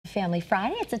Family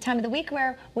Friday. It's a time of the week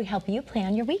where we help you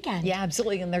plan your weekend. Yeah,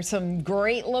 absolutely. And there's some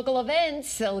great local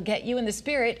events that'll get you in the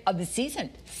spirit of the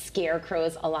season.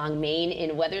 Scarecrows along Main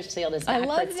in Wethersfield is back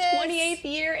for its this. 28th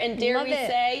year, and dare we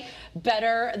say,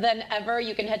 better than ever.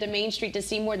 You can head to Main Street to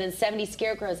see more than 70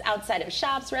 scarecrows outside of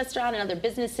shops, restaurants, and other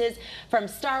businesses, from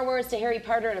Star Wars to Harry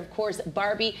Potter and, of course,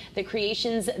 Barbie. The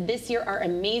creations this year are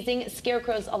amazing.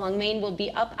 Scarecrows along Main will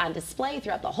be up on display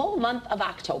throughout the whole month of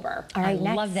October. All right,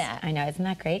 I love that. I know, isn't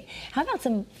that great? How about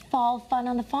some fall fun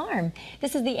on the farm?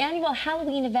 This is the annual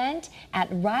Halloween event at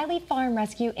Riley Farm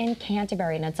Rescue in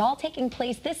Canterbury, and it's all taking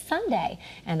place this Sunday,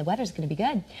 and the weather's going to be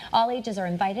good. All ages are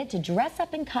invited to dress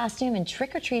up in costume and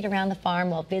trick-or-treat around the farm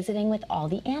while visiting with all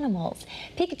the animals.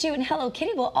 Pikachu and Hello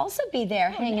Kitty will also be there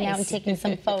hanging out and taking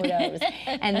some photos.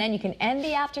 And then you can end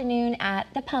the afternoon at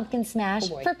the Pumpkin Smash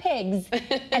for pigs.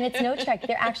 And it's no trick.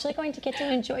 They're actually going to get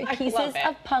to enjoy pieces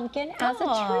of pumpkin as a treat.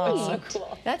 So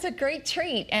cool. That's a great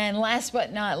treat. And last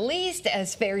but not least,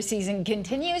 as fair season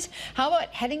continues, how about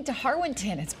heading to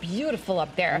Harwinton? It's beautiful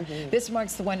up there. This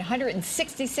marks the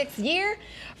 166th year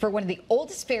for one of the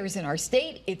oldest fairs in our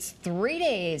state. It's 3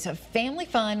 days of family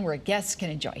fun where guests can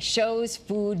enjoy shows,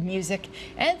 food, music,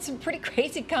 and some pretty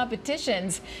crazy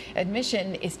competitions.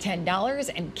 Admission is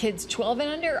 $10 and kids 12 and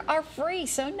under are free,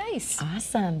 so nice.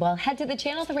 Awesome. Well, head to the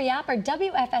Channel 3 app or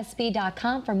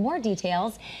WFSB.com for more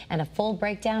details and a full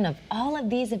breakdown of all of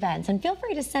these events. And feel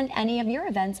free to send any of your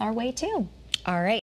events our way too. All right.